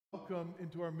Welcome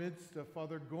into our midst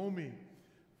Father Gomi.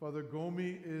 Father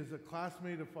Gomi is a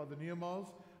classmate of Father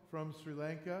Niyamal's from Sri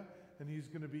Lanka, and he's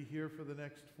going to be here for the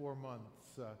next 4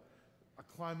 months,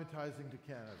 acclimatizing to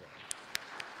Canada.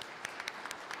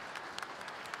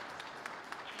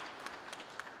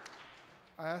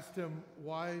 I asked him,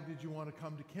 why did you want to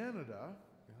come to Canada?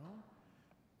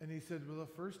 And he said, well, the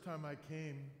first time I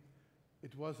came,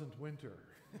 it wasn't winter.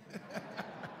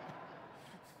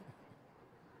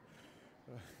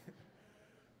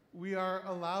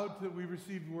 We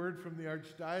received word from the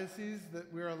Archdiocese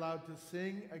that we're allowed to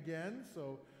sing again,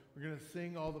 so we're going to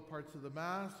sing all the parts of the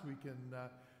Mass. We can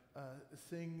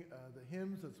sing the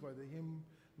hymns. That's why the hymn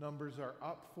numbers are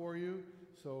up for you,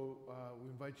 so we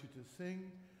invite you to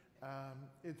sing.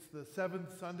 It's the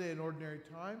 7th Sunday in Ordinary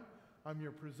Time. I'm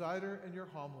your presider and your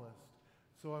homilist,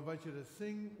 so I invite you to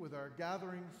sing with our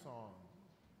gathering song.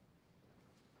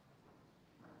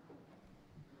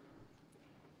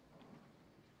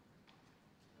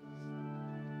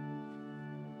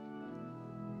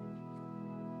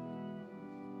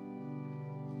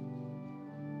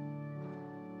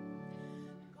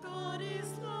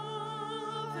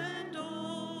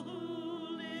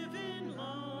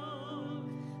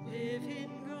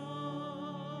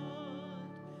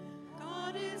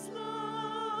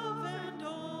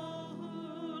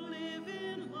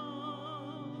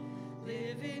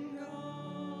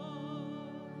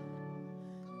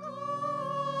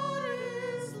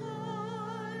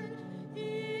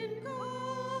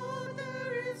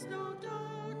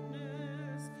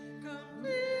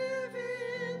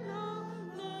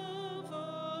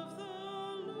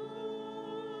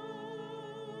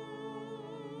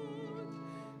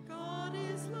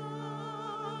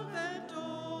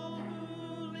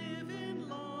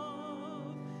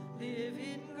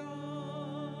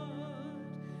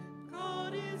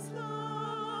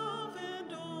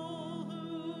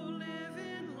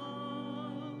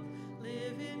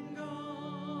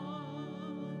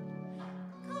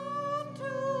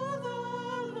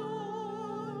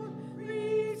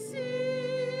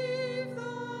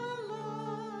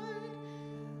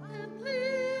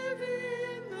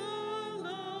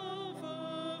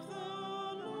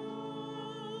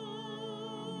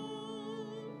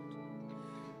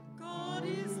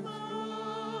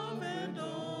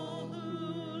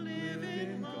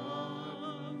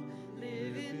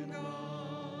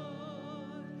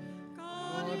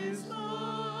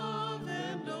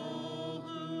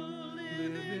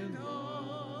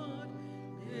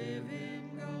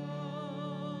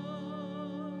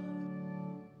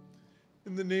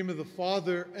 In the name of the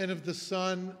Father, and of the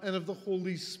Son, and of the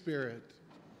Holy Spirit,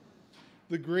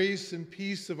 the grace and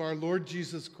peace of our Lord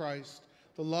Jesus Christ,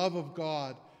 the love of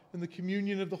God, and the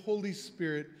communion of the Holy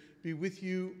Spirit be with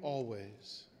you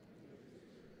always.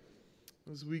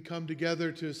 As we come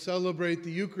together to celebrate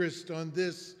the Eucharist on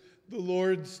this, the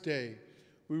Lord's Day,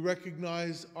 we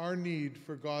recognize our need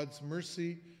for God's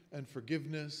mercy and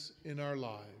forgiveness in our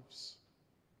lives.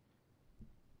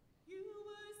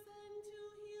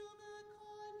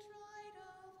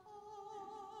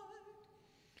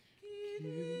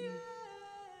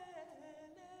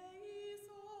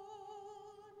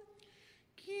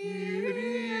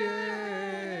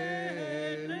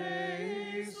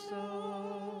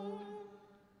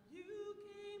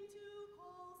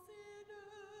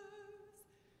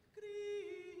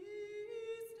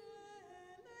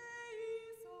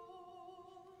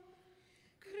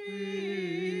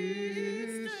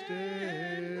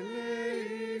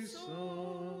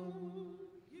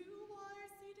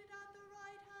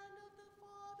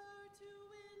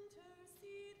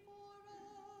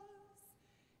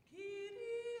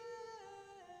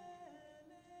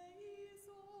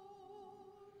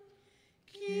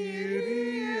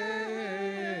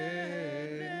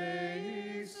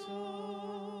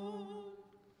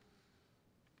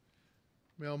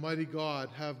 May Almighty God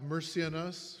have mercy on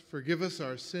us, forgive us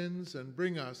our sins, and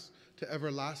bring us to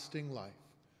everlasting life.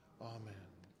 Amen.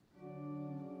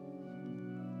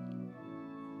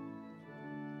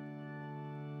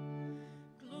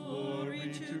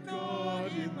 Glory to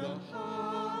God in the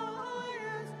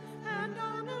highest, and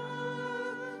on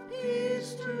earth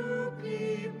peace to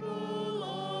people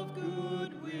of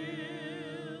good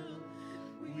will.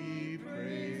 We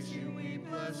praise you, we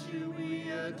bless you,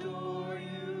 we adore you.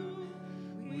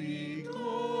 We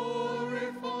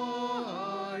glorify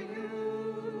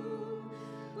you.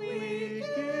 We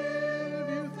give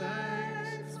you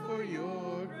thanks for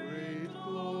your great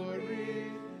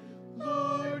glory,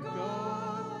 Lord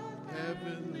God,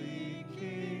 heavenly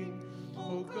King,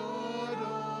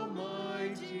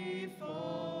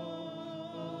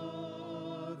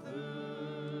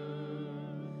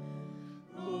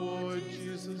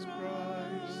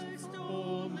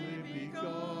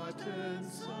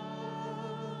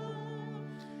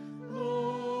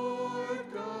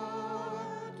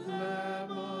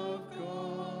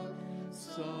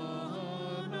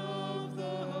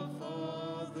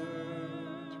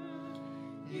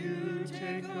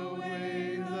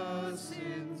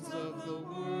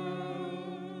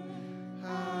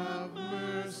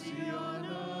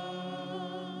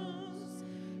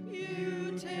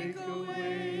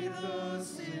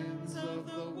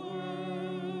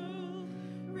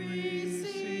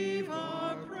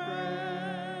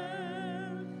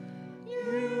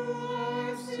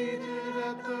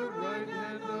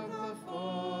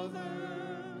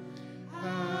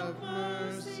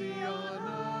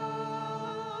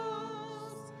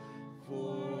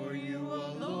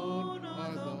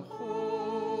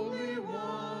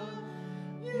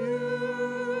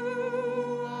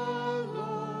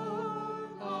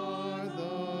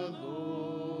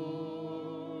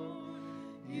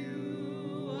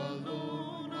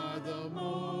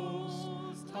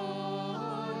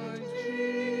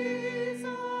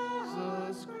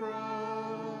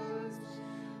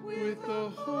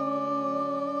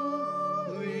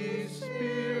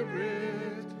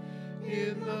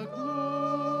 in the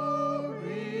glory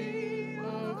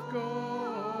of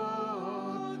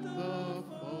God the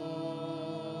Father.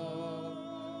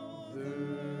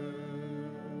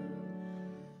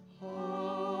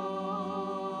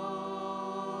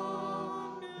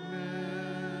 Amen.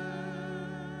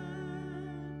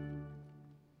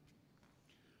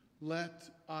 Let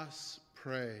us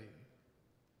pray.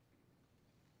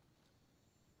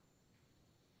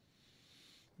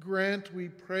 Grant, we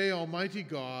pray, Almighty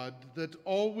God, that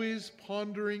always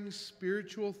pondering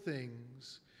spiritual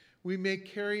things, we may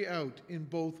carry out in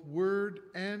both word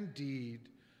and deed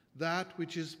that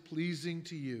which is pleasing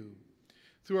to you.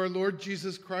 Through our Lord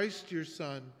Jesus Christ, your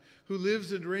Son, who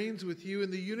lives and reigns with you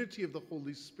in the unity of the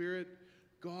Holy Spirit,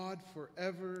 God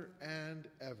forever and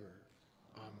ever.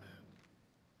 Amen.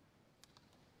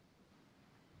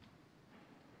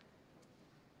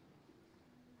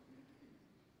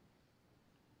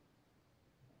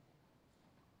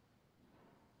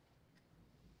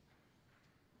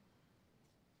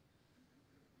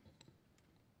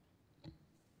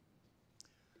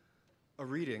 A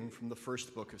reading from the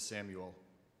first book of Samuel.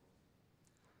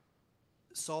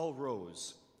 Saul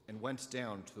rose and went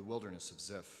down to the wilderness of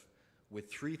Ziph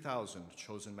with 3,000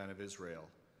 chosen men of Israel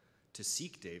to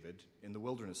seek David in the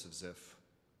wilderness of Ziph.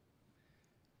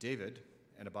 David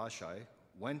and Abishai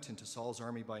went into Saul's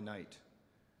army by night.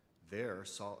 There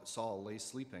Saul lay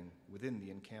sleeping within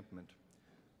the encampment,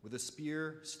 with a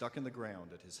spear stuck in the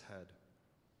ground at his head.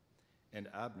 And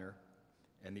Abner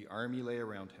and the army lay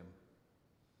around him.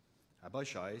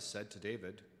 Abishai said to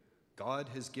David, God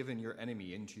has given your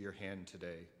enemy into your hand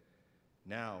today.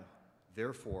 Now,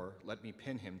 therefore, let me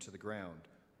pin him to the ground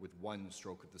with one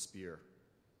stroke of the spear.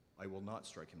 I will not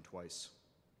strike him twice.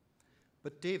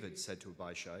 But David said to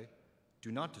Abishai,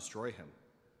 do not destroy him,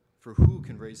 for who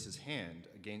can raise his hand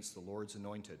against the Lord's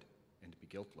anointed and be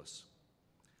guiltless?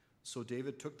 So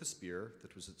David took the spear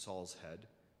that was at Saul's head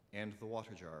and the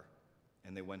water jar,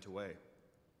 and they went away.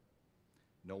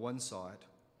 No one saw it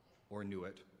or knew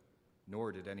it,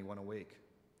 nor did anyone awake,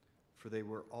 for they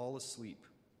were all asleep,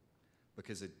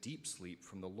 because a deep sleep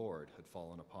from the Lord had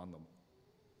fallen upon them.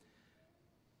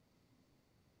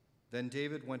 Then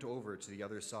David went over to the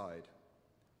other side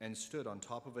and stood on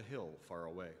top of a hill far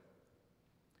away,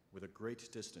 with a great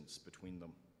distance between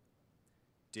them.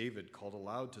 David called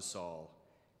aloud to Saul,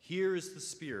 here is the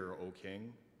spear, O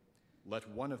king. Let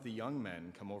one of the young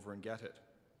men come over and get it.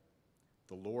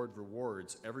 The Lord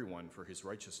rewards everyone for his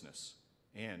righteousness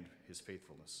and his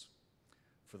faithfulness.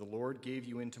 For the Lord gave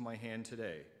you into my hand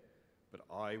today, but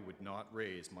I would not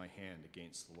raise my hand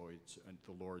against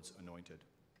the Lord's anointed.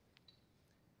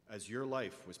 As your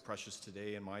life was precious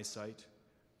today in my sight,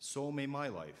 so may my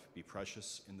life be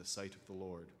precious in the sight of the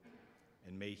Lord,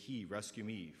 and may he rescue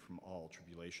me from all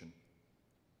tribulation.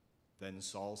 Then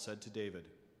Saul said to David,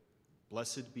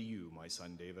 blessed be you, my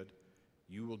son David.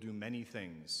 You will do many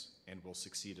things and will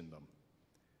succeed in them.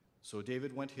 So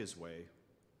David went his way,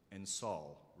 and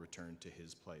Saul returned to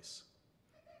his place.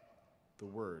 The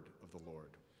word of the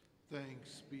Lord.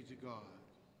 Thanks be to God.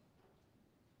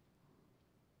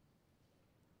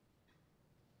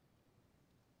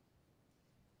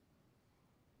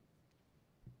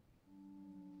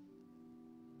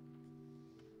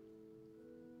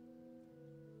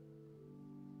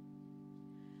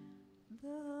 The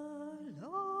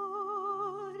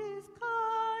Lord is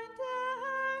kind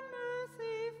and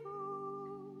merciful.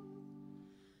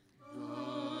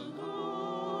 The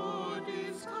Lord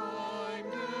is kind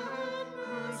and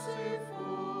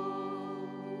merciful.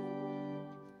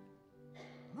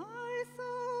 My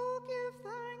soul, give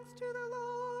thanks to the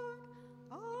Lord.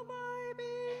 All my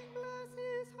being, bless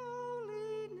his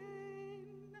holy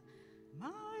name.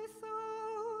 My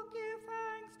soul, give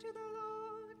thanks to the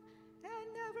Lord,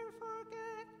 and never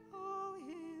forget all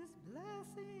his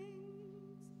blessings.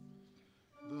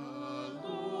 The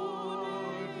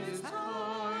Lord is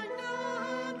kind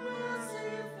and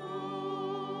merciful.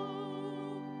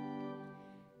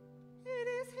 It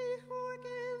is he who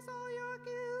forgives all your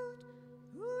guilt,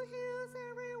 who heals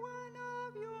every one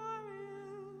of your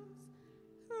ills,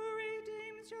 who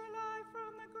redeems your life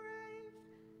from the grave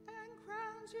and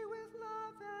crowns you with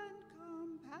love and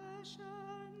compassion.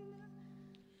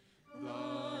 The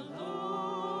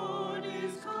Lord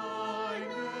is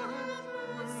kind and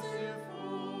merciful.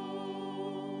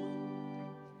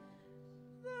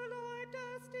 The Lord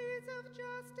does deeds of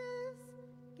justice,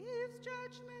 gives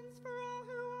judgments for all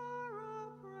who are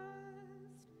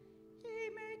oppressed. He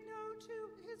made known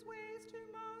his ways to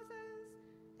Moses,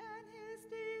 and his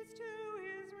deeds to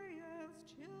Israel's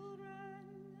children.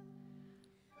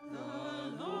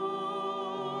 The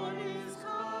Lord is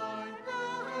kind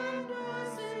and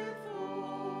merciful.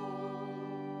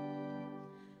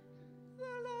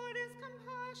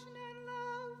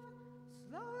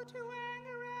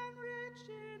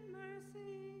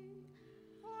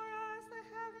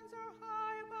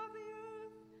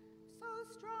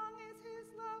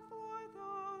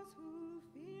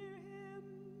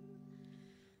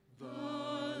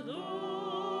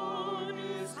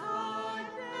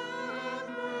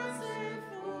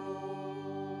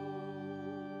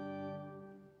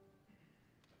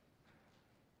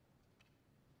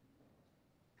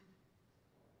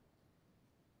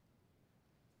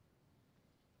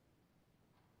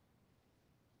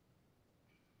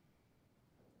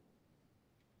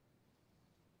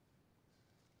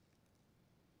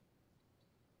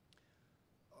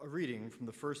 A reading from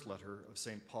the first letter of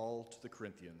St. Paul to the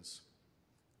Corinthians.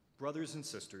 Brothers and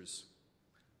sisters,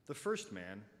 the first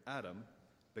man, Adam,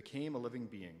 became a living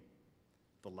being.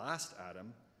 The last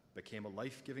Adam became a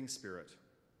life-giving spirit.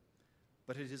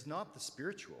 But it is not the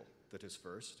spiritual that is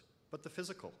first, but the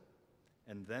physical,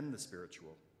 and then the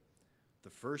spiritual. The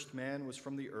first man was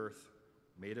from the earth,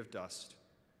 made of dust.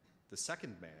 The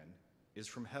second man is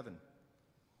from heaven.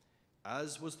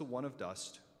 As was the one of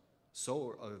dust,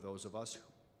 so are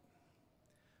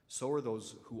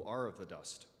those who are of the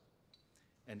dust.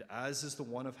 And as is the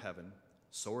one of heaven,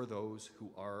 so are those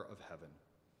who are of heaven.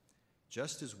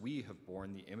 Just as we have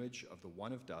borne the image of the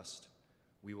one of dust,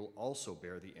 we will also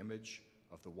bear the image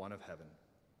of the one of heaven.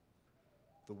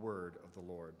 The word of the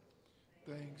Lord.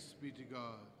 Thanks be to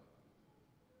God.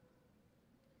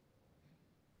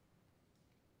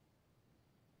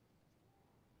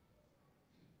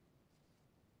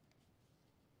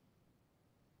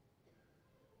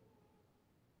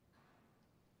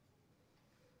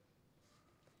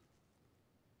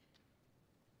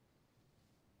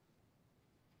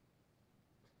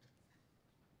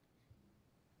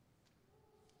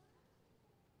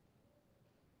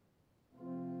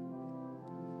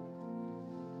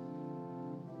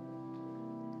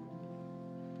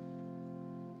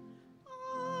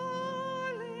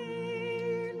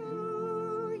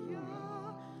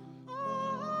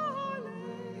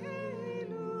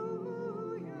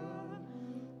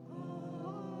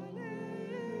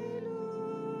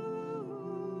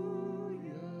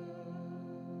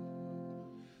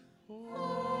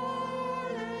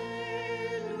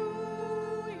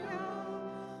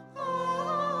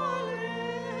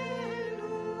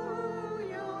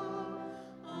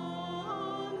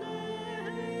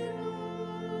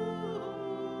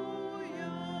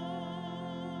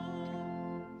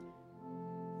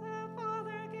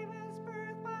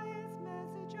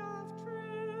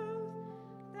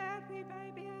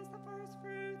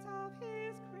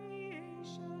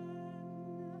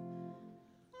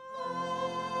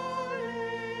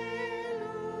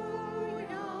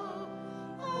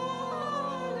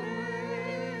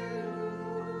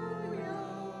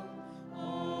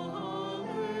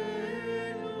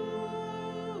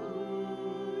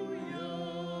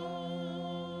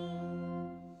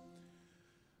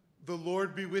 The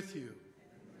Lord be with you.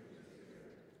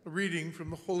 A reading from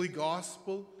the Holy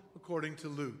Gospel according to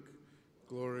Luke.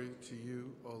 Glory to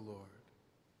you, O Lord.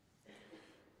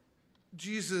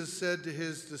 Jesus said to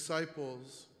his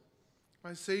disciples,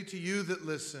 I say to you that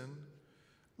listen,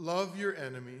 love your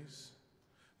enemies,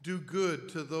 do good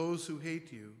to those who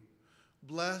hate you,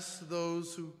 bless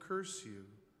those who curse you,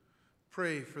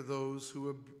 pray for those who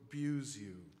abuse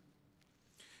you.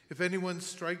 If anyone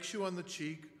strikes you on the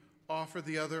cheek, offer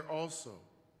the other also.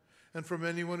 And from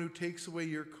anyone who takes away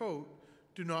your coat,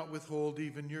 do not withhold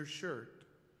even your shirt.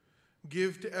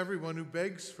 Give to everyone who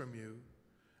begs from you,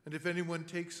 and if anyone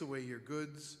takes away your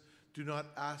goods, do not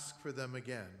ask for them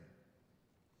again.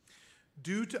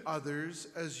 Do to others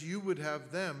as you would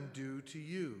have them do to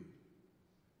you.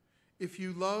 If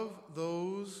you love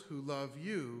those who love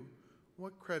you,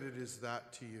 what credit is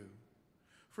that to you?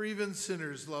 For even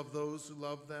sinners love those who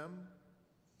love them.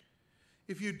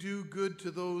 If you do good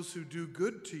to those who do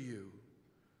good to you,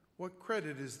 what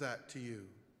credit is that to you?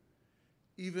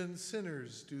 Even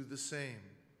sinners do the same.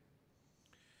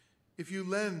 If you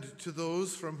lend to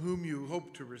those from whom you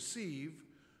hope to receive,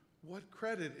 what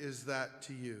credit is that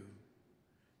to you?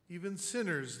 Even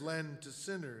sinners lend to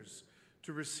sinners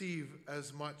to receive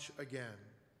as much again.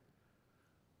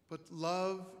 But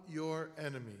love your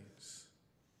enemies.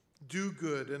 Do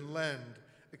good and lend,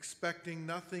 expecting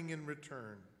nothing in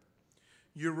return.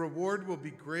 Your reward will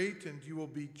be great, and you will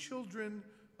be children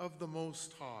of the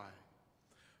Most High.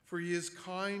 For he is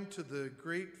kind to the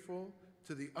grateful,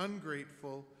 to the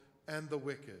ungrateful, and the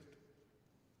wicked.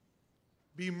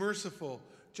 Be merciful,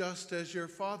 just as your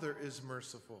Father is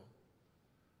merciful.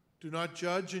 Do not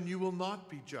judge, and you will not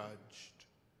be judged.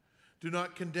 Do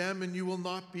not condemn, and you will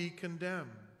not be condemned.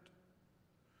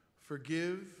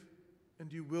 Forgive,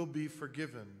 and you will be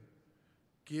forgiven.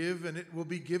 Give, and it will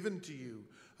be given to you.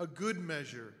 A good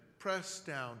measure, pressed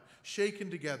down,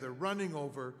 shaken together, running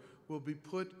over, will be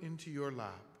put into your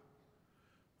lap.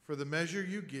 For the measure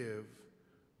you give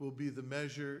will be the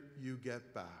measure you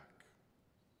get back.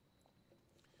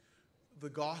 The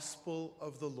Gospel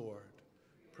of the Lord.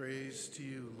 Praise to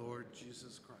you, Lord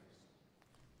Jesus Christ.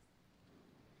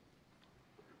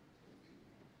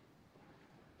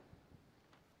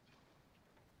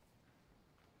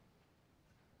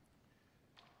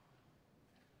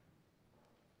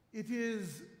 It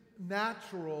is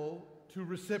natural to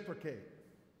reciprocate,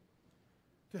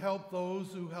 to help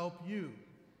those who help you.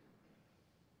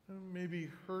 And maybe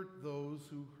hurt those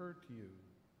who hurt you.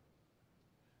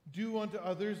 Do unto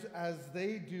others as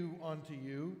they do unto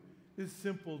you is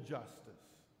simple justice.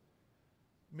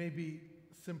 Maybe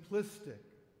simplistic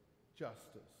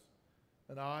justice.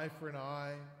 An eye for an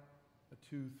eye, a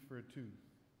tooth for a tooth.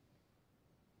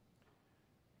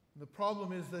 The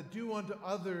problem is that do unto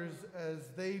others as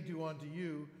they do unto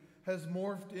you has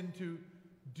morphed into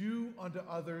do unto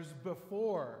others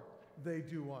before they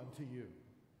do unto you.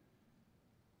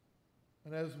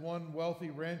 And as one wealthy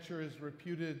rancher is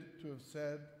reputed to have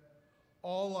said,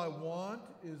 all I want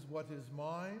is what is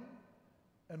mine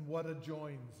and what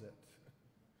adjoins it.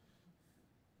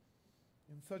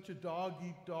 In such a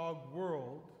dog-eat-dog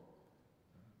world,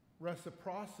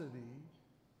 reciprocity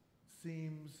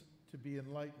seems to be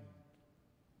enlightened.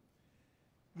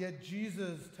 Yet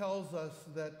Jesus tells us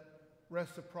that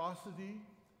reciprocity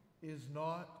is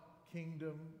not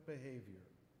kingdom behavior.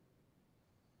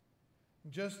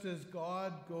 Just as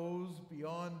God goes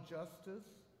beyond justice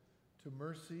to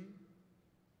mercy,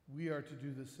 we are to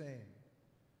do the same.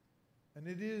 And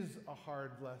it is a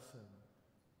hard lesson.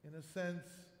 In a sense,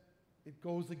 it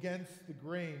goes against the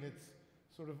grain. It's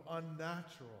sort of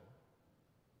unnatural.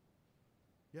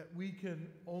 Yet we can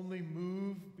only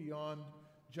move beyond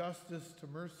justice to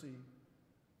mercy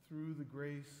through the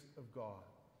grace of God.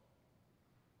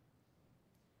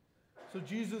 So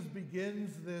Jesus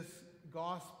begins this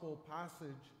gospel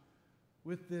passage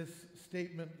with this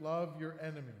statement, love your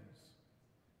enemies.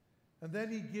 And then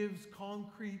he gives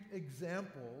concrete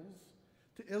examples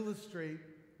to illustrate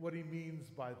what he means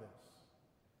by this.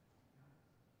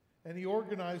 And he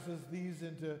organizes these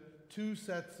into two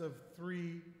sets of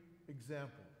three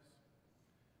examples.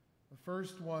 The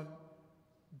first one,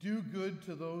 do good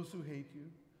to those who hate you,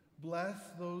 bless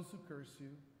those who curse you,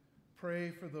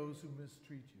 pray for those who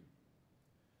mistreat you.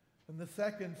 And the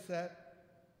second set,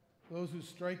 those who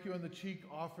strike you on the cheek,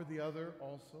 offer the other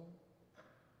also.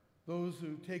 Those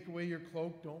who take away your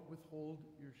cloak, don't withhold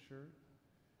your shirt.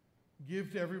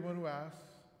 Give to everyone who asks.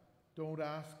 Don't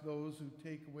ask those who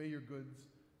take away your goods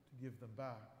to give them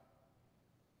back.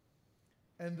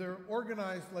 And they're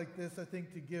organized like this, I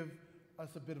think, to give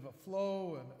us a bit of a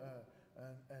flow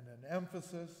and an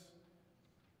emphasis.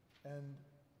 And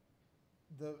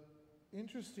the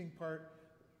interesting part,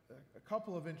 a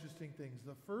couple of interesting things.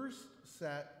 The first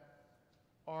set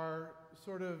are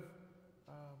sort of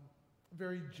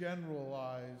very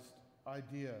generalized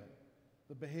idea.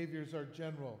 The behaviors are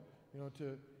general,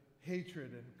 to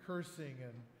hatred and cursing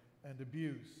and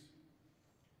abuse.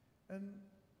 And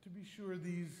to be sure,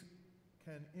 these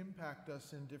can impact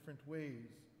us in different ways,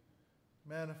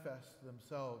 manifest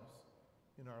themselves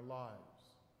in our lives.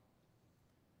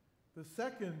 The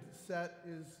second set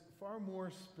is far more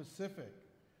specific.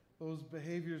 Those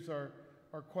behaviors are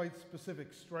quite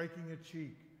specific, striking a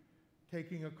cheek,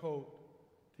 taking a coat,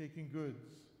 taking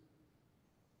goods.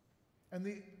 And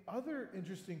the other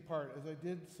interesting part, as I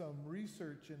did some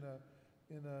research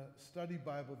in a study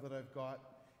Bible that I've got,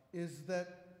 is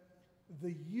that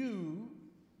the you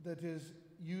that is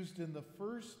used in the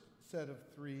first set of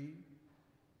three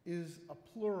is a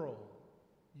plural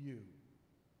you.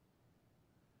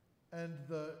 And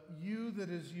the you that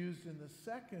is used in the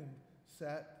second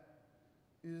set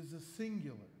is a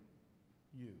singular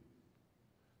you.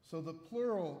 So the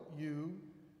plural you,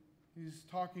 he's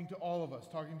talking to all of us,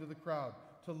 talking to the crowd,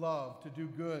 to love, to do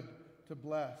good, to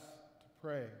bless, to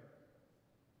pray.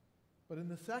 But in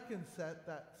the second set,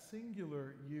 that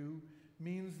singular you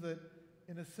means that,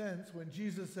 in a sense, when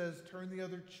Jesus says, turn the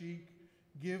other cheek,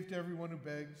 give to everyone who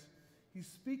begs, he's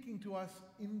speaking to us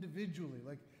individually.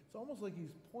 Like, it's almost like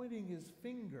he's pointing his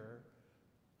finger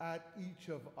at each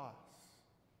of us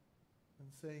and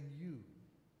saying, you.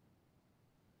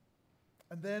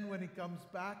 And then when he comes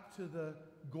back to the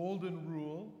golden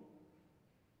rule,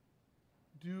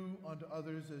 do unto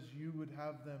others as you would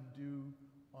have them do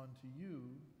unto you,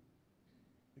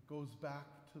 it goes back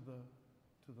to the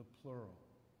plural.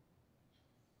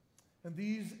 And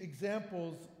these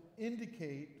examples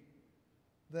indicate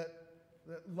that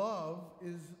love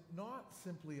is not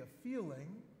simply a feeling,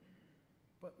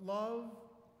 but love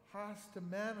has to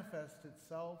manifest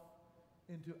itself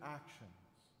into actions.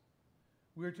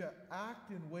 We're to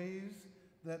act in ways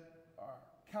that are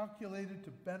calculated to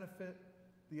benefit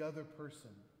the other person,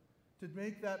 to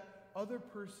make that other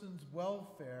person's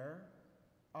welfare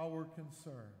our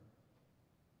concern.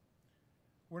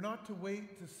 We're not to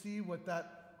wait to see what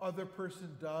that other person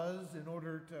does in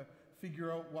order to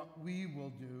figure out what we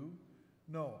will do.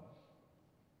 No.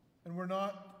 And we're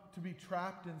not to be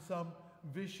trapped in some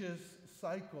vicious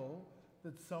cycle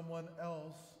that someone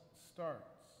else starts.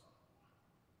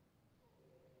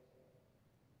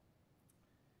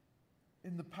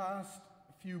 In the past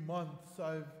few months,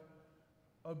 I've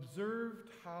observed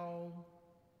how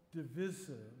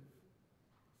divisive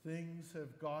things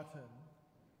have gotten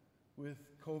with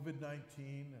COVID-19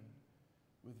 and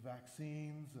with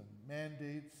vaccines and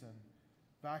mandates and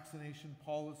vaccination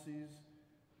policies,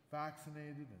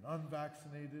 vaccinated and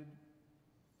unvaccinated.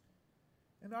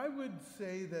 And I would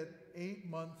say that 8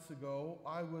 months ago,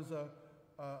 I was a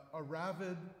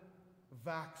rabid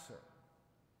vaxxer.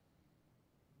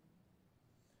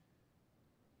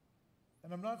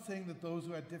 And I'm not saying that those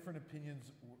who had different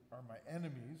opinions are my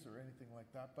enemies or anything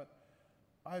like that, but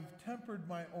I've tempered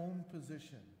my own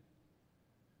position.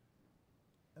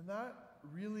 And that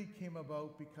really came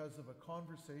about because of a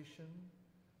conversation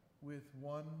with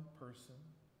one person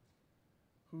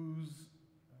whose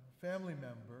family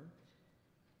member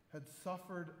had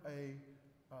suffered a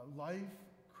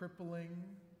life-crippling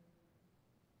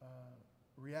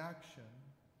reaction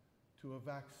to a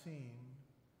vaccine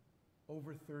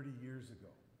over 30 years ago.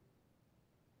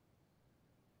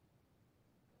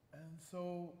 And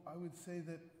so I would say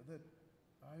that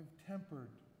I've tempered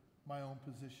my own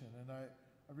position, and I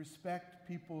respect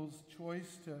people's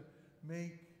choice to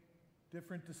make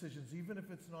different decisions, even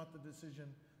if it's not the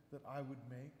decision that I would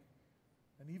make,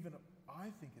 and even I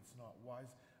think it's not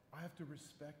wise. I have to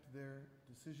respect their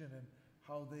decision and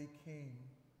how they came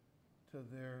to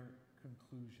their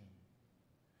conclusion.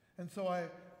 And so I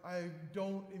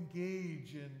don't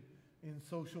engage in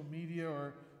social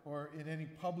media or in any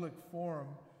public forum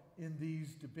in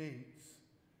these debates.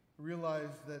 I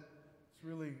realize that it's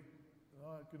really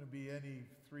not going to be any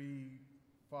 3,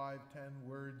 5, 10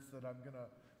 words that I'm going to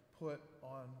put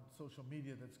on social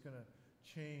media that's going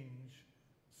to change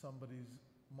somebody's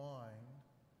mind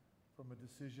from a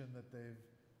decision that they've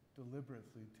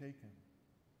deliberately taken.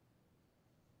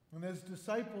 And as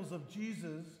disciples of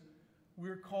Jesus,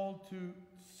 we're called to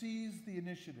seize the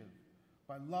initiative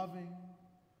by loving,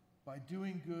 by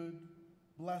doing good,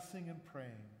 blessing, and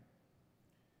praying.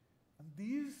 And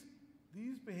these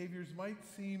behaviors might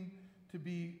seem to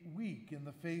be weak in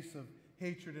the face of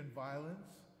hatred and violence,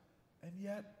 and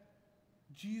yet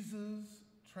Jesus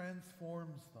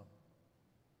transforms them.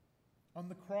 On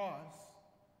the cross,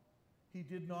 he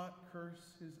did not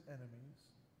curse his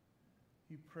enemies.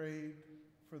 He prayed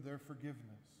for their forgiveness.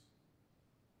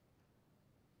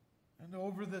 And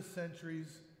over the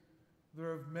centuries,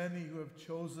 there are many who have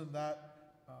chosen that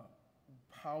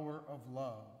power of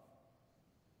love.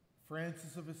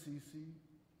 Francis of Assisi,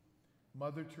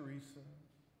 Mother Teresa,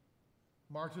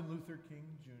 Martin Luther King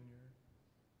Jr.,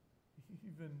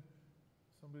 even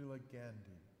somebody like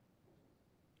Gandhi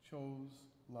chose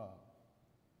love.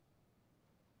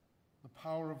 The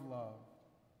power of love,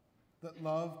 that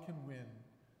love can win,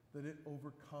 that it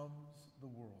overcomes the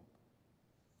world.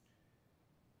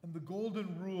 And the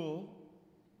golden rule,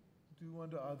 do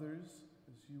unto others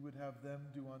as you would have them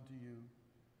do unto you,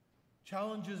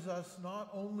 challenges us not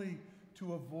only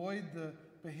to avoid the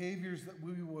behaviors that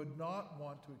we would not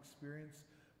want to experience,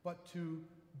 but to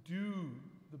do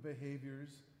the behaviors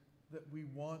that we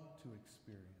want to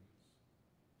experience.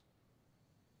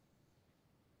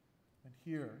 And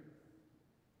here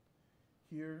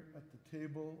at the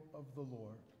table of the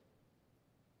Lord,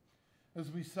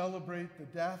 as we celebrate the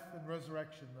death and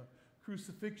resurrection, the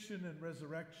crucifixion and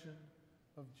resurrection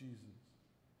of Jesus,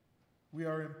 we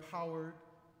are empowered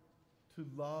to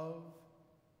love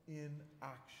in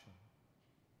action,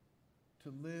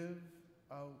 to live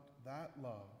out that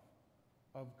love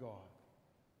of God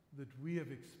that we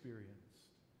have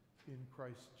experienced in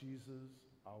Christ Jesus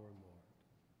our Lord.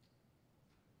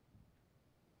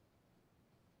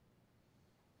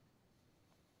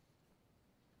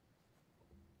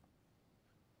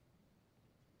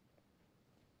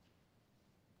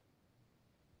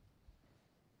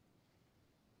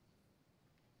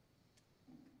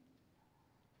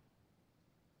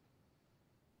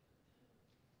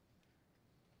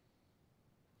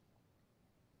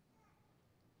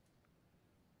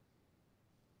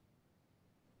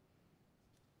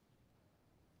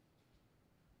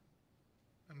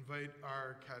 Invite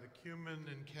our catechumen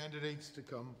and candidates to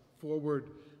come forward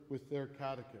with their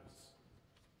catechist.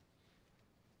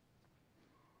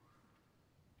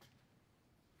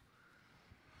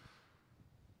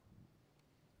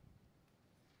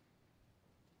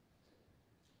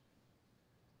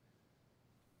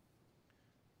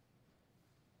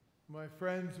 My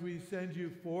friends, we send you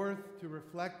forth to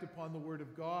reflect upon the Word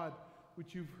of God,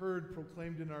 which you've heard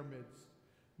proclaimed in our midst.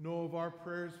 Know of our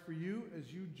prayers for you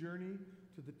as you journey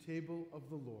to the table of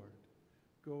the Lord.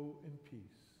 Go in peace.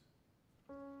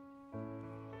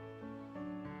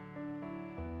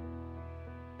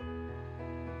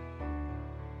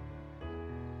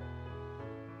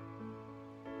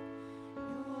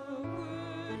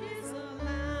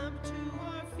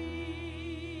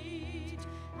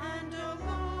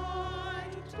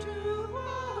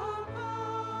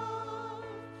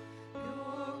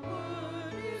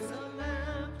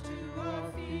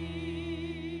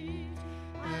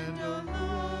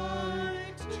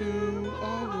 to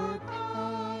our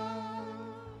God.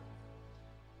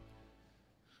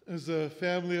 As a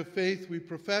family of faith, we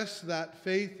profess that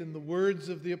faith in the words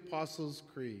of the Apostles'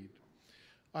 Creed.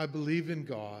 I believe in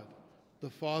God, the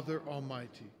Father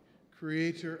Almighty,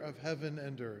 creator of heaven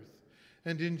and earth,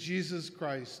 and in Jesus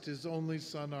Christ, his only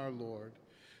Son, our Lord,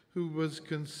 who was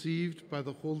conceived by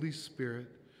the Holy Spirit,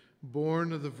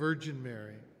 born of the Virgin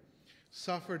Mary,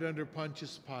 suffered under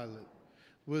Pontius Pilate,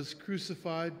 was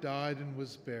crucified, died, and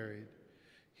was buried.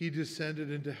 He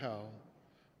descended into hell.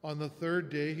 On the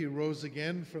third day he rose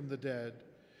again from the dead.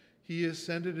 He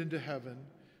ascended into heaven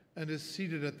and is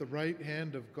seated at the right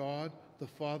hand of God, the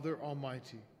Father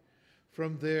Almighty.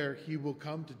 From there he will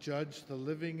come to judge the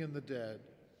living and the dead.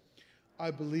 I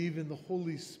believe in the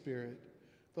Holy Spirit,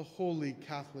 the Holy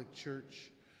Catholic Church,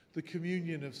 the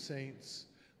communion of saints,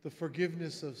 the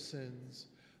forgiveness of sins,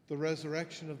 the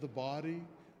resurrection of the body,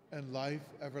 and life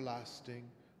everlasting.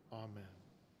 Amen.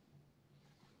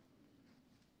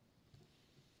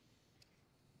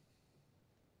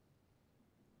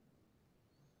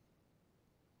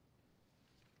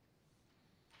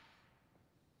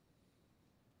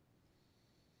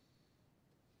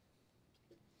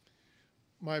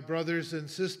 My brothers and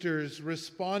sisters,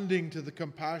 responding to the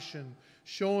compassion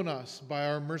shown us by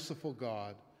our merciful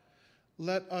God,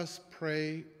 let us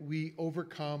pray we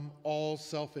overcome all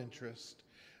self-interest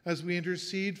as we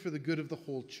intercede for the good of the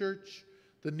whole Church,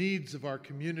 the needs of our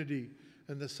community,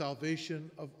 and the salvation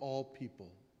of all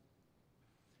people.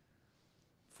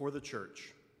 For the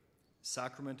Church,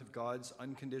 sacrament of God's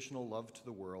unconditional love to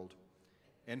the world,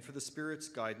 and for the Spirit's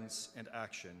guidance and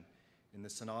action in the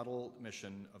synodal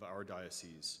mission of our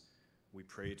diocese, we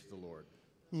pray to the Lord.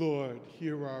 Lord,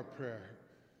 hear our prayer.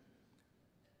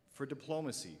 For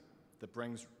diplomacy that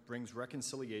brings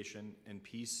reconciliation and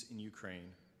peace in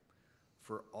Ukraine,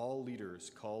 for all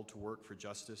leaders called to work for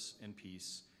justice and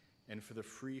peace, and for the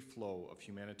free flow of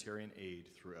humanitarian aid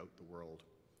throughout the world,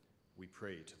 we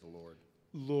pray to the Lord.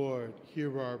 Lord,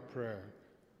 hear our prayer.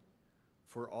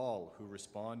 For all who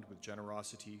respond with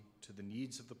generosity to the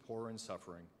needs of the poor and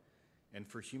suffering, and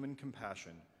for human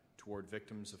compassion toward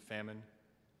victims of famine,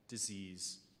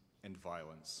 disease, and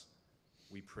violence,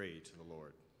 we pray to the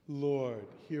Lord. Lord,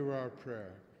 hear our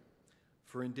prayer.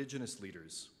 For Indigenous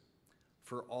leaders,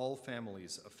 for all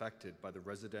families affected by the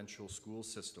residential school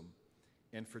system,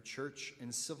 and for church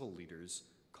and civil leaders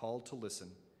called to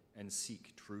listen and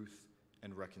seek truth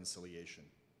and reconciliation,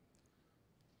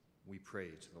 we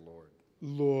pray to the Lord.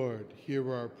 Lord,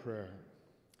 hear our prayer.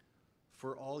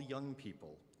 For all young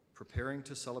people preparing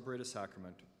to celebrate a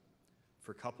sacrament,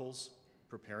 for couples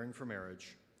preparing for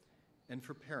marriage, and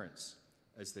for parents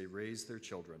as they raise their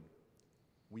children,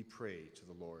 we pray to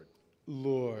the Lord.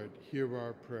 Lord, hear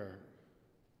our prayer.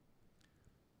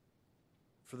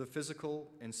 For the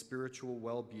physical and spiritual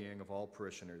well-being of all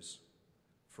parishioners,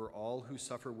 for all who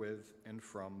suffer with and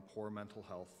from poor mental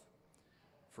health,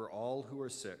 for all who are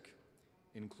sick,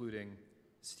 including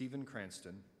Stephen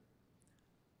Cranston,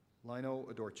 Lino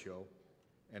Adorcio,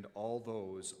 and all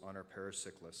those on our parish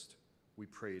sick list, we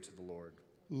pray to the Lord.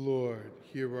 Lord,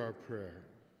 hear our prayer.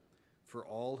 For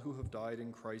all who have died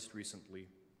in Christ recently,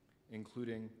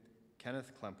 including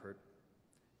Kenneth Klempert,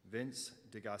 Vince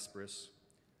de Gasperis,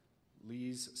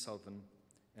 Lise Southern,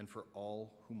 and for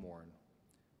all who mourn,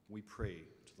 we pray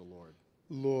to the Lord.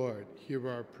 Lord, hear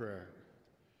our prayer.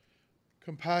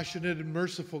 Compassionate and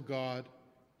merciful God,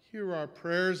 hear our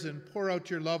prayers and pour out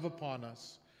your love upon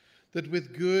us, that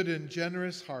with good and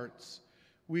generous hearts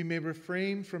we may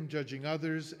refrain from judging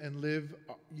others and live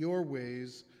your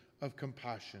ways of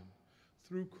compassion.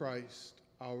 Through Christ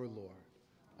our Lord.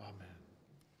 Amen.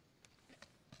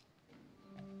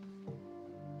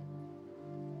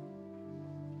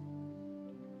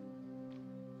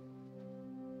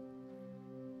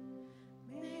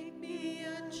 Make me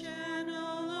a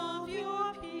channel of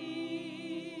your peace.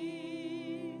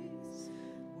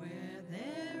 Where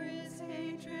there is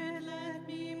hatred, let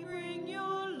me bring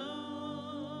your love.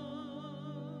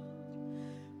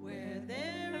 Where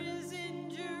there is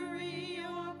injury,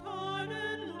 your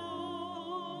pardon, Lord.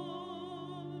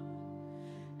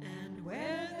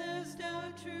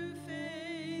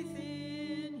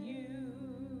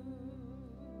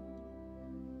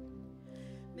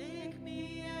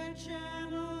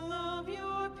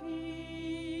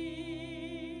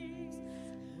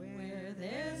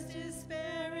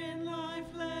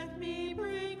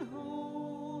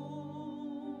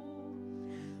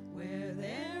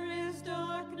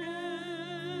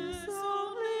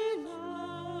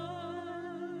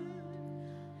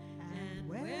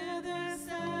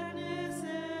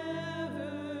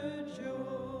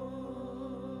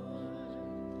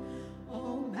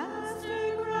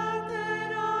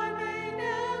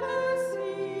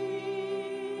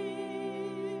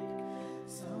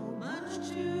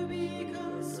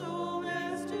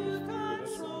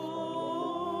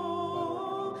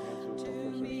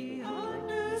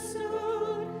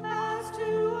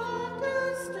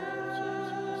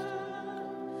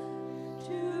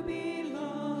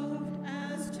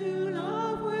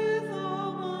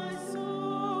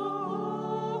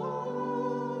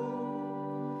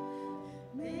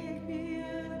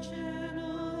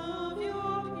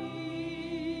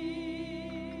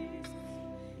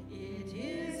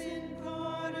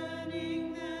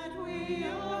 we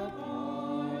are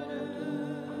pardoned.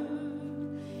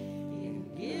 In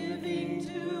giving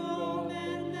to all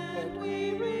men that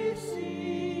we receive,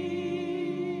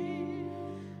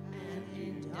 and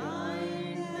in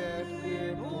dying that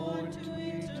we're born to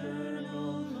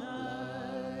eternal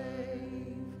life.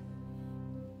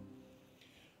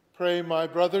 Pray, my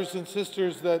brothers and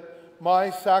sisters, that my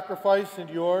sacrifice and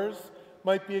yours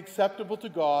might be acceptable to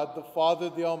God, the Father,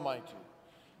 the Almighty.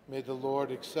 May the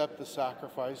Lord accept the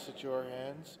sacrifice at your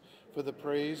hands for the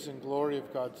praise and glory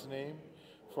of God's name,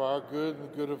 for our good and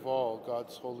the good of all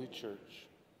God's holy church.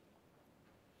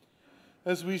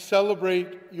 As we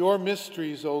celebrate your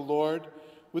mysteries, O Lord,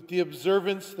 with the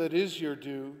observance that is your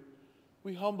due,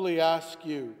 we humbly ask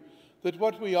you that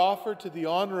what we offer to the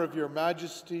honor of your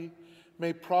majesty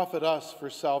may profit us for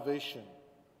salvation.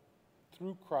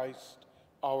 Through Christ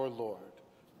our Lord.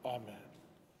 Amen.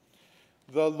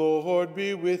 The Lord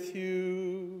be with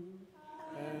you,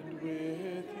 and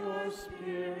with your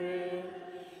spirit.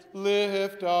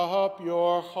 Lift up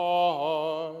your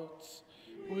hearts.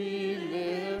 We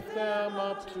lift them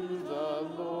up to the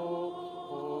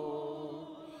Lord.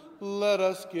 Let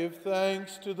us give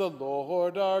thanks to the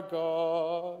Lord our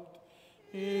God.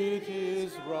 It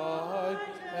is right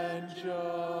and just.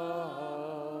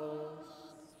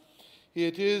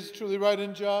 It is truly right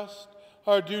and just,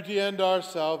 our duty and our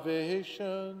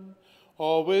salvation,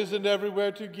 always and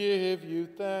everywhere to give you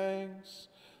thanks,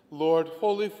 Lord,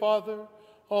 Holy Father,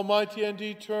 Almighty and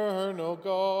eternal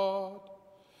God.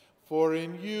 For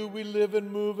in you we live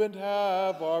and move and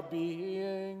have our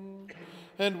being.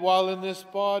 And while in this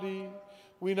body,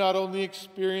 we not only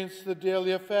experience the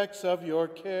daily effects of your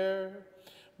care,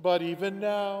 but even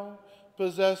now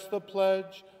possess the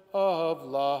pledge of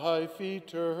life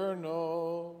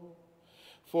eternal.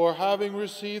 For having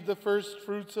received the first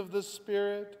fruits of the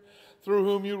Spirit, through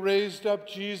whom you raised up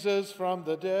Jesus from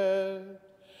the dead,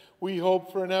 we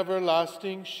hope for an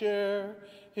everlasting share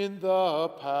in the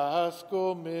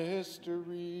Paschal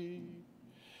mystery.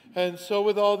 And so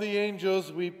with all the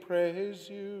angels we praise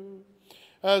you,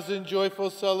 as in joyful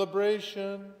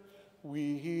celebration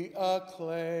we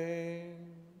acclaim.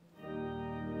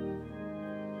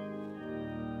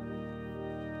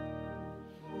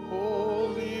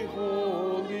 Holy,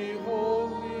 holy,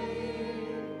 holy,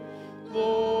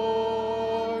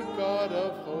 Lord God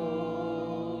of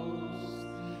hosts,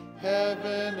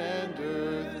 heaven and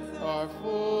earth are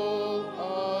full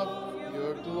of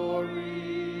your glory.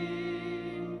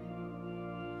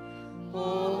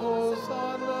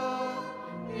 Hosanna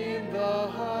in the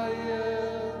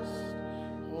highest,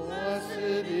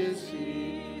 blessed is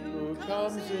he who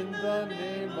comes in the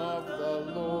name of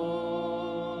the Lord.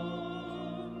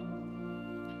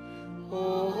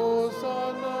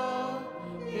 Hosanna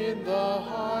in the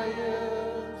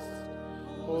highest,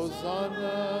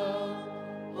 Hosanna,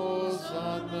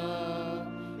 Hosanna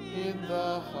in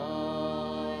the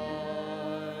highest.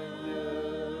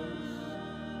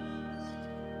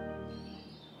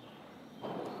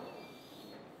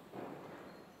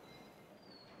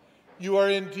 You are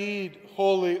indeed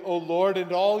holy, O Lord,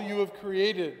 and all you have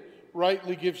created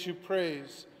rightly gives you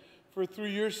praise. For through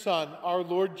your Son, our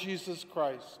Lord Jesus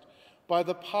Christ, by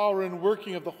the power and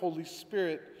working of the Holy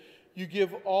Spirit, you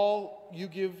give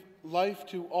life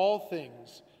to all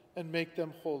things and make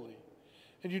them holy.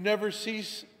 And you never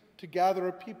cease to gather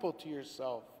a people to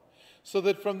yourself, so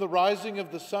that from the rising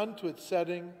of the sun to its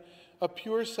setting, a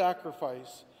pure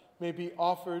sacrifice may be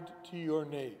offered to your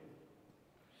name.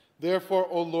 Therefore,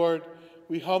 O Lord,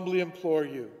 we humbly implore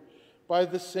you, by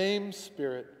the same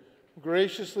Spirit,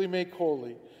 graciously make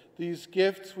holy these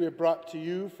gifts we have brought to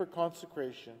you for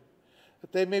consecration,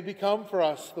 that they may become for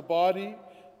us the body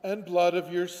and blood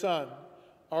of your Son,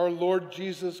 our Lord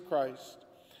Jesus Christ,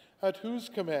 at whose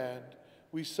command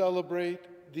we celebrate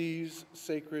these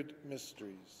sacred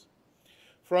mysteries.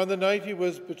 For on the night he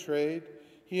was betrayed,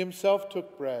 he himself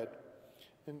took bread,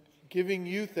 and giving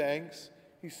you thanks,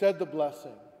 he said the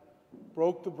blessing,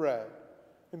 broke the bread,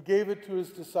 and gave it to his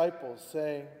disciples,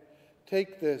 saying,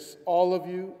 "Take this, all of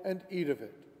you, and eat of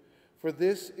it, for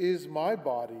this is my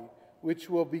body, which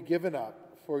will be given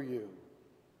up for you."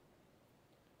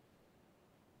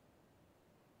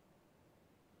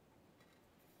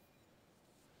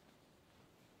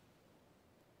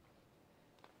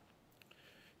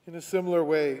 In a similar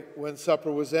way, when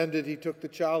supper was ended, he took the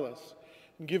chalice,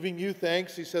 and giving you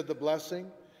thanks, he said the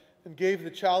blessing, and gave the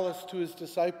chalice to his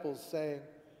disciples, saying,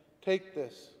 "Take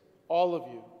this, all of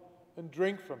you, and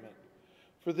drink from it,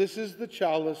 for this is the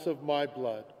chalice of my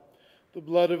blood, the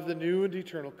blood of the new and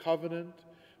eternal covenant,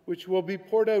 which will be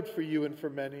poured out for you and for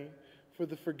many for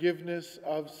the forgiveness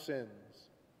of sins.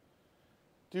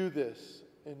 Do this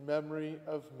in memory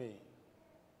of me.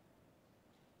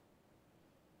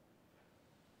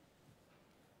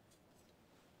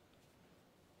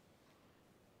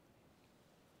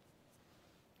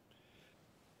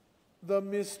 The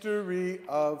mystery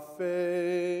of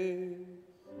faith.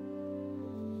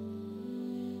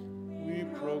 We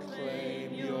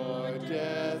proclaim your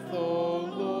death, O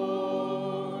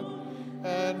Lord,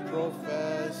 and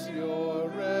profess your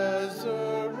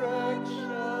resurrection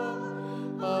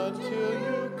until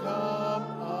you come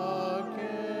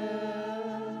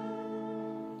again.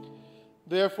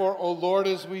 Therefore, O Lord,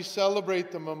 as we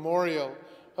celebrate the memorial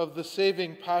of the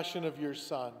saving passion of your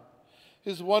Son,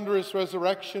 his wondrous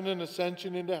resurrection and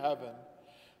ascension into heaven,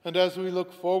 and as we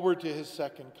look forward to his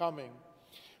second coming,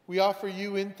 we offer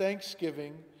you in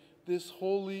thanksgiving this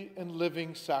holy and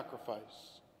living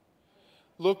sacrifice.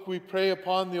 Look, we pray,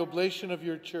 upon the oblation of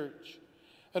your church,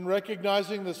 and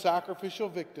recognizing the sacrificial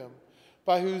victim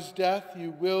by whose death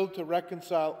you willed to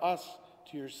reconcile us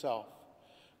to yourself.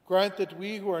 Grant that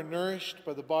we who are nourished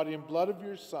by the body and blood of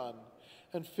your Son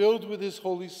and filled with his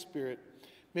Holy Spirit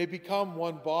may become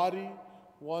one body,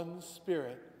 one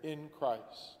spirit in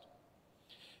Christ.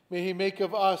 May he make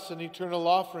of us an eternal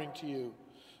offering to you,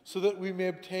 so that we may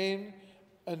obtain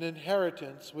an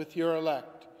inheritance with your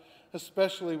elect,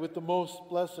 especially with the most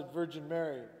blessed Virgin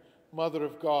Mary, Mother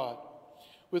of God,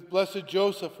 with blessed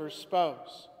Joseph, her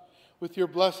spouse, with your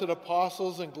blessed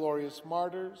apostles and glorious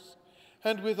martyrs,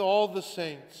 and with all the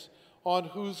saints, on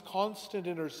whose constant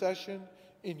intercession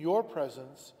in your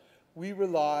presence we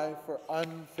rely for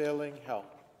unfailing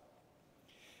help.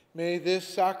 May this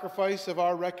sacrifice of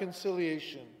our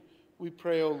reconciliation, we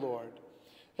pray, O Lord,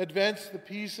 advance the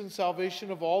peace and salvation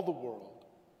of all the world.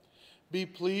 Be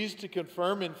pleased to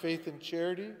confirm in faith and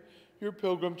charity your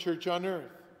pilgrim church on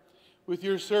earth, with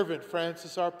your servant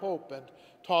Francis our Pope and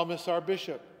Thomas our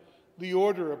Bishop, the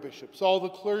order of bishops, all the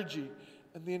clergy,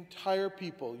 and the entire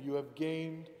people you have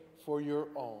gained for your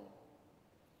own.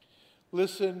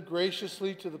 Listen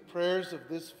graciously to the prayers of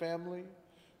this family,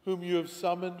 whom you have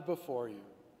summoned before you.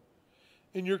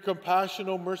 In your compassion,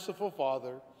 O merciful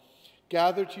Father,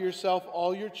 gather to yourself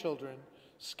all your children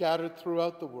scattered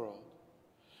throughout the world.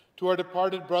 To our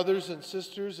departed brothers and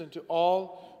sisters, and to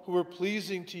all who were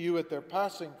pleasing to you at their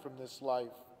passing from this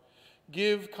life,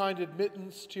 give kind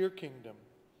admittance to your kingdom.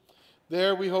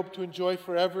 There we hope to enjoy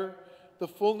forever the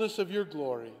fullness of your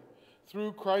glory,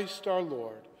 through Christ our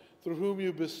Lord, through whom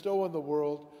you bestow on the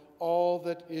world all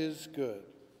that is good.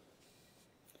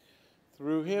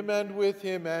 Through him and with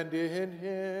him and in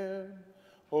him,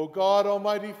 O God,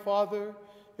 Almighty Father,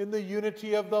 in the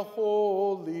unity of the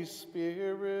Holy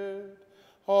Spirit,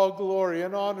 all glory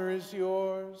and honor is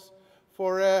yours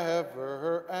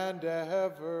forever and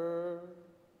ever.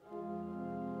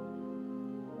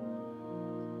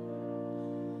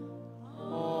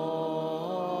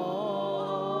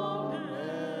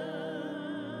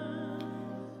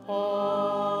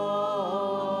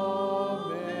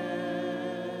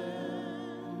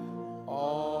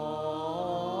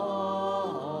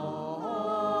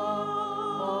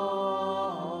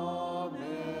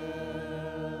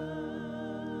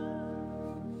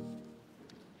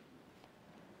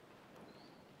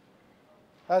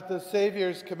 At the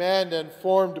Savior's command and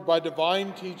formed by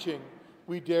divine teaching,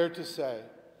 we dare to say,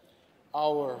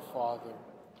 Our Father,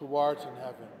 who art in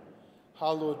heaven,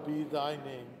 hallowed be thy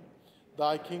name.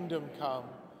 Thy kingdom come,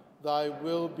 thy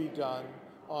will be done,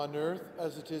 on earth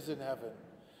as it is in heaven.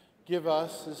 Give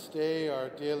us this day our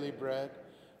daily bread,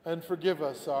 and forgive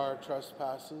us our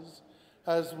trespasses,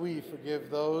 as we forgive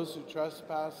those who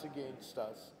trespass against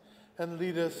us. And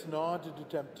lead us not into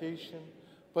temptation,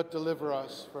 but deliver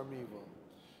us from evil.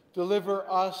 Deliver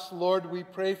us, Lord, we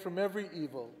pray, from every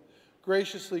evil.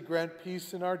 Graciously grant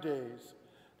peace in our days,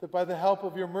 that by the help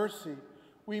of your mercy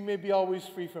we may be always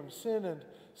free from sin and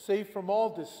safe from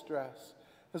all distress,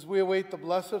 as we await the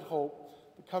blessed hope,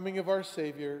 the coming of our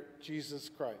Savior, Jesus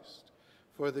Christ.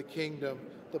 For the kingdom,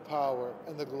 the power,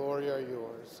 and the glory are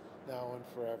yours, now and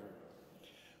forever.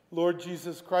 Lord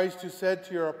Jesus Christ, who said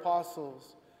to your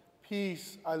apostles,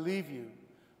 Peace I leave you,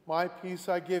 my peace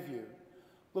I give you.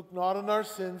 Look not on our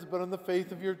sins, but on the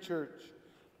faith of your church.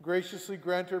 Graciously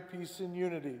grant her peace and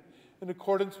unity, in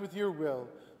accordance with your will,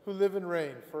 who live and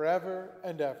reign forever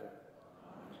and ever.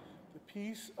 The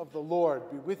peace of the Lord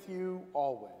be with you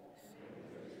always.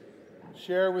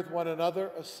 Share with one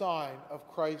another a sign of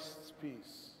Christ's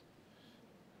peace.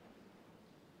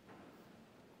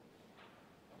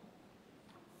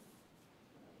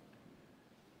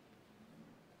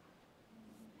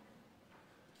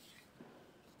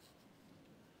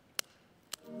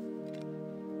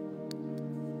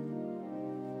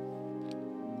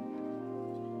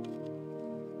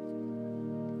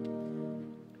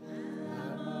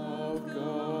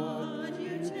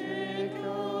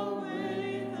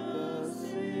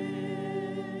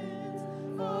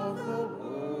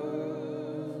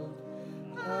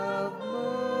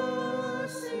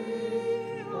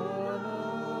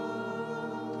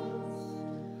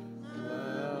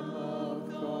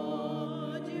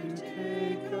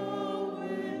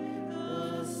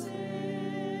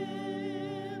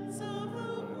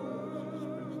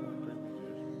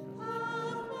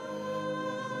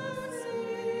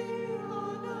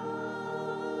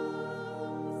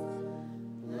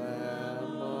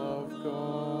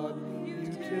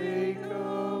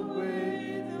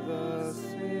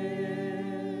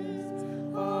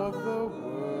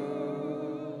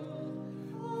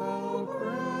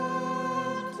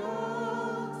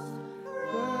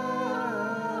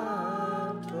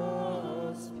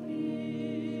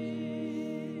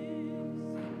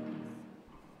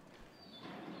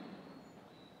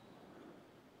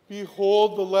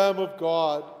 Behold the Lamb of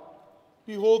God.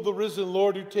 Behold the risen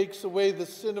Lord who takes away the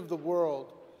sin of the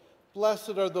world.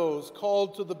 Blessed are those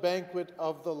called to the banquet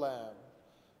of the Lamb.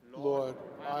 Lord,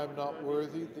 I am not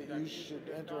worthy that you should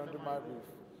enter under my roof,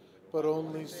 but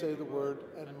only say the word,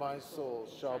 and my soul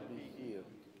shall be healed.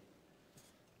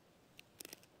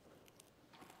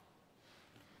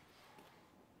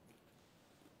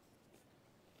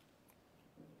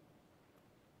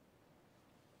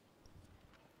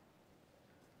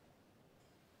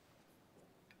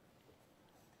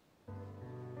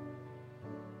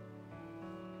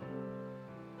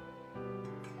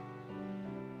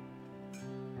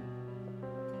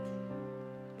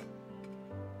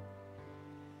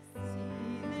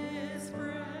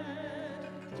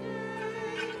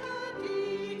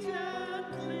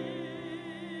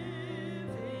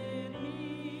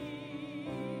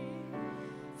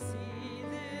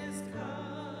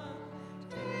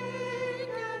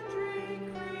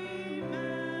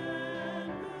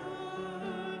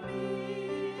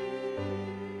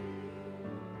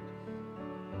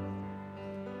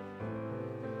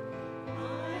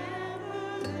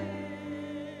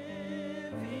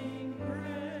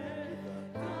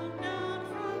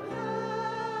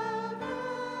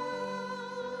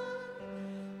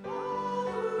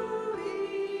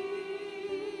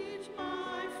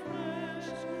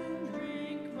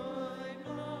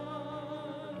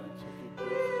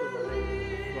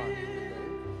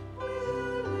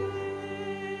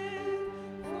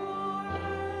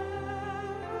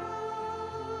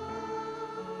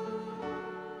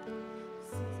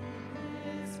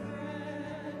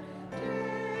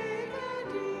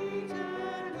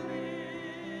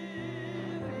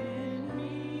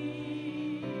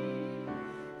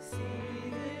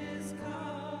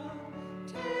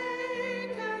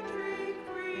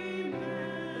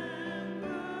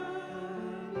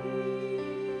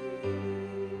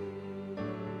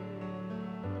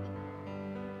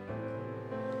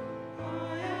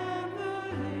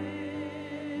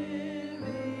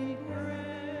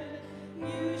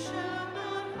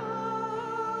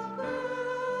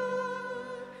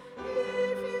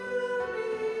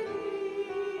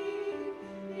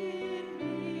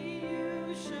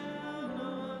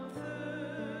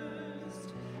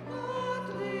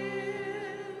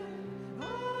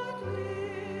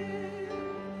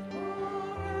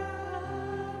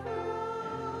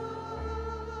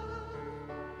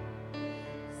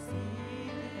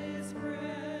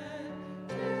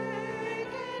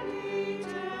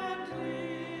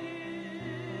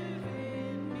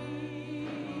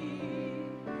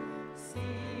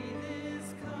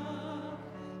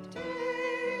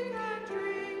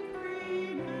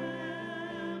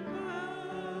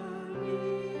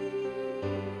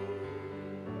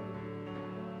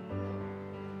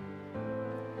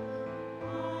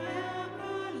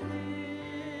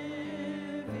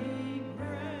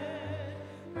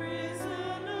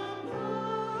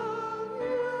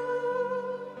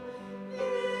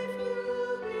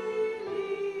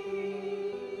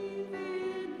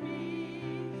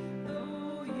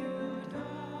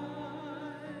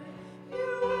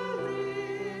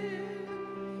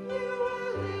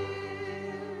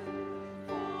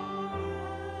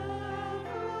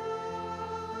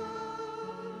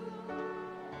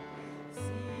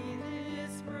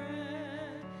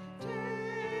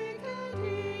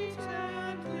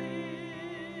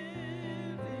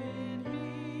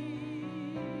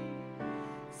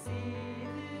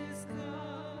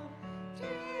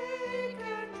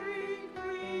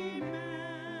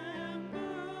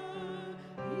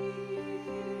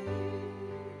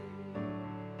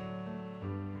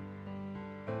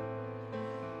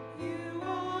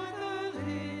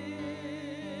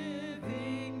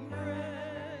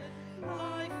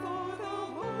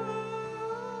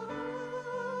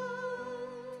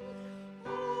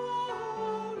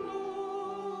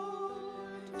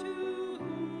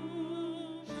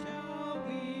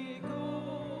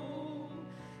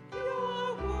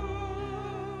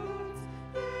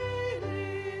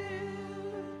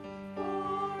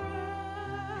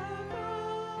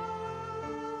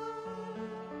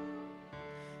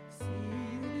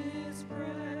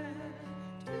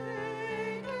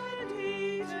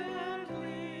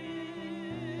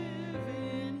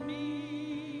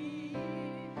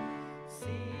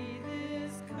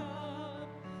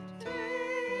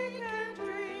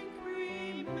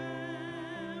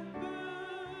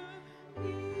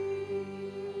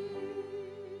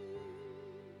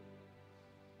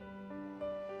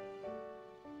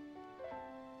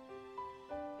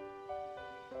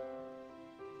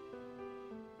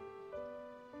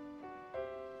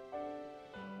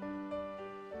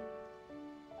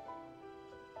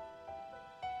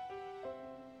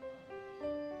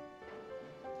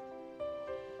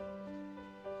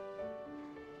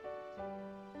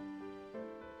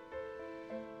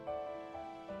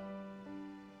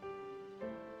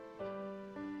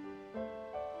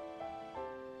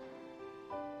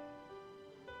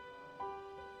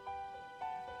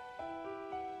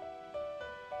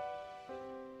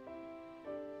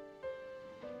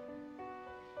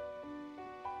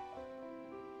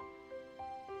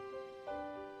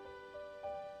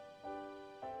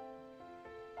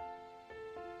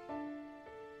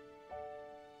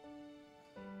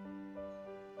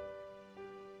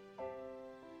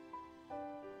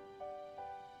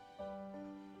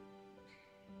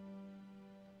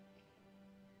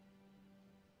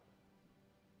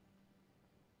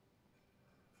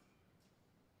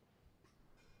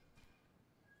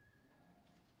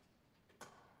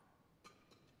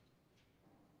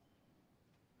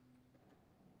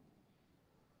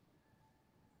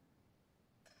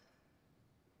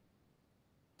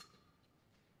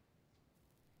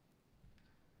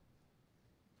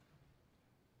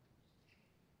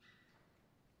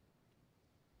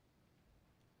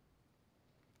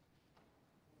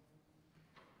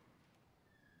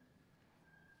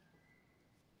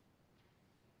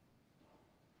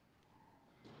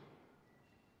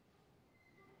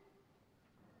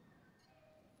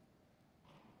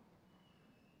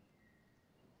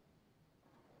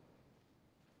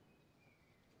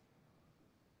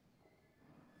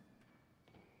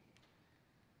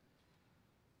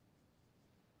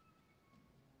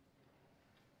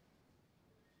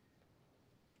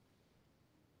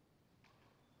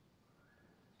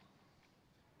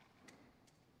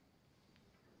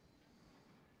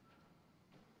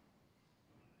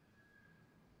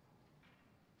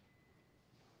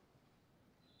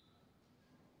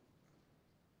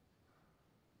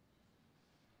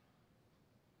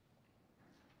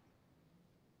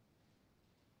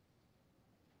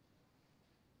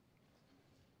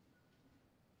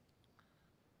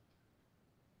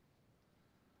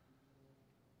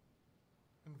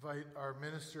 invite our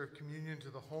minister of communion to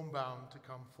the homebound to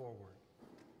come forward.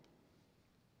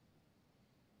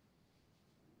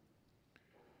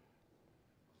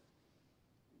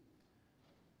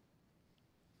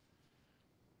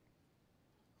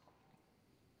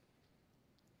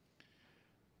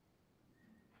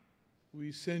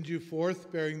 We send you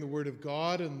forth bearing the word of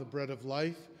God and the bread of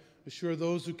life. Assure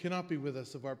those who cannot be with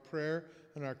us of our prayer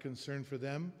and our concern for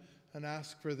them, and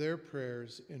ask for their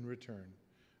prayers in return.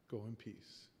 Go in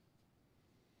peace.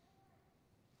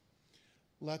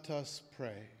 Let us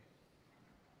pray.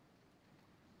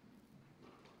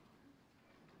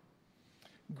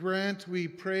 Grant, we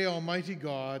pray, Almighty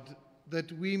God,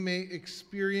 that we may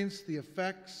experience the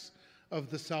effects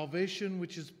of the salvation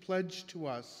which is pledged to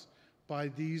us by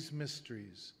these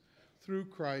mysteries, through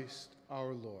Christ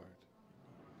our Lord.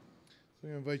 So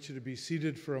I invite you to be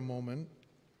seated for a moment.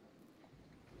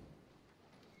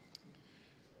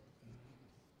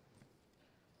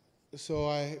 So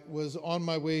I was on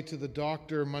my way to the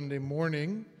doctor Monday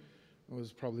morning. It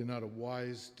was probably not a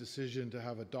wise decision to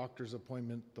have a doctor's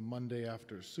appointment the Monday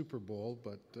after Super Bowl,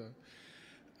 but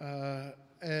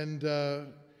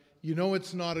you know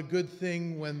it's not a good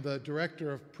thing when the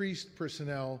director of priest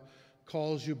personnel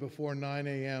calls you before 9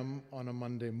 a.m. on a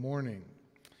Monday morning.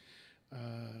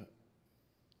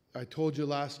 I told you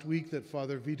last week that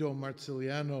Father Vito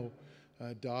Marciliano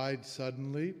died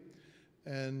suddenly,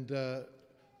 and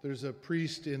there's a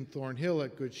priest in Thornhill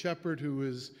at Good Shepherd who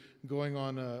is going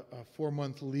on a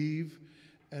 4-month leave,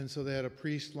 and so they had a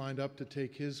priest lined up to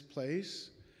take his place,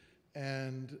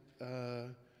 and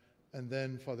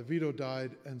then Father Vito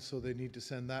died, and so they need to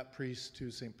send that priest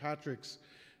to St. Patrick's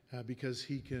because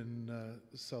he can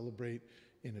celebrate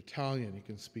in Italian. He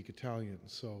can speak Italian.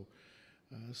 So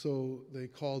they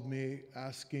called me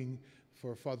asking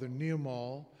for Father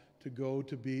Niemal to go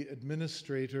to be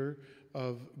administrator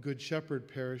of Good Shepherd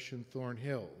Parish in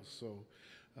Thornhill. So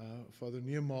Father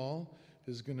Niemal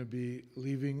is going to be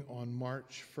leaving on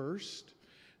March 1st.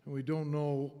 And we don't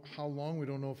know how long. We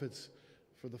don't know if it's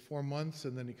for the 4 months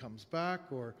and then he comes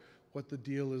back or what the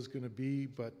deal is going to be.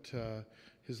 But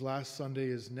his last Sunday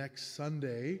is next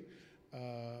Sunday,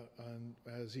 and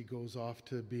as he goes off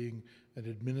to being an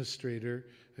administrator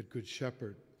at Good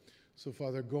Shepherd. So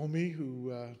Father Gomi,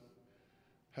 who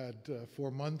had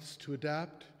 4 months to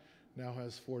adapt, now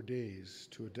has 4 days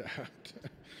to adapt.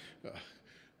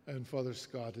 And Father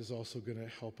Scott is also going to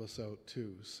help us out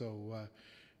too. So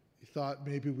he thought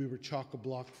maybe we were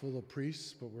chock-a-block full of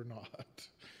priests, but we're not.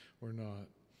 We're not.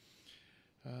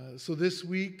 So this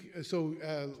week,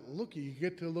 look, you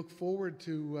get to look forward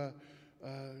to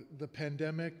the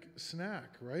pandemic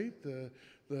snack, right?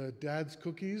 The dad's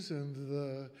cookies and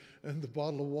the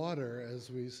bottle of water as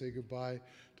we say goodbye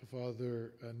to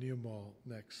Father Niemal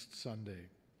next Sunday.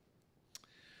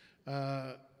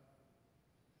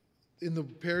 In the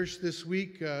parish this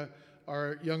week,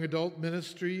 our young adult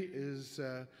ministry is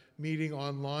meeting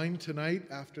online tonight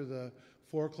after the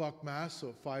 4 o'clock Mass, so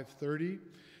at 5:30.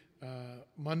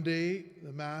 Monday,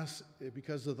 the Mass,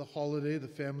 because of the holiday, the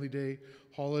Family Day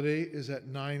holiday, is at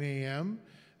 9 a.m.,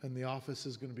 and the office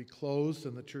is going to be closed,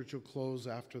 and the church will close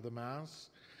after the Mass.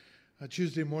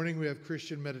 Tuesday morning, we have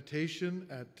Christian meditation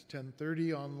at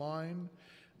 10:30 online,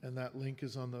 and that link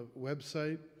is on the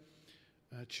website.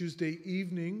 Tuesday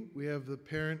evening, we have the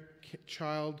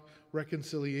parent-child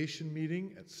reconciliation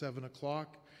meeting at 7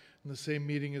 o'clock, and the same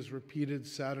meeting is repeated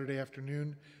Saturday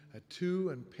afternoon at 2,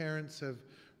 and parents have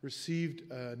received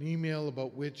an email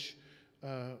about which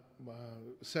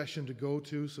session to go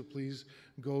to, so please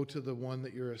go to the one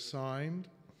that you're assigned.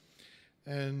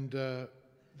 And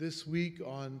this week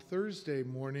on Thursday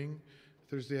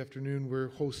afternoon, we're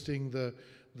hosting the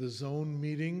zone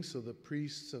meeting, so the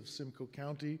priests of Simcoe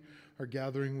County are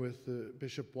gathering with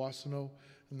Bishop Boissonneau,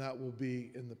 and that will be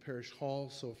in the parish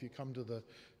hall. So if you come to the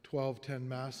 12:10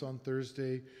 Mass on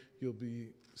Thursday, you'll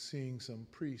be seeing some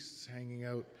priests hanging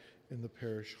out in the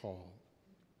parish hall.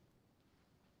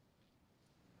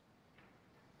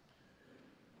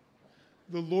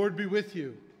 The Lord be with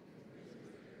you.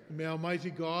 May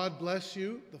Almighty God bless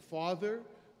you, the Father,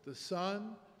 the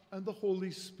Son, and the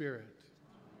Holy Spirit.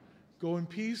 Go in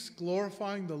peace,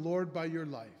 glorifying the Lord by your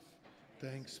life.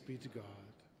 Thanks be to God.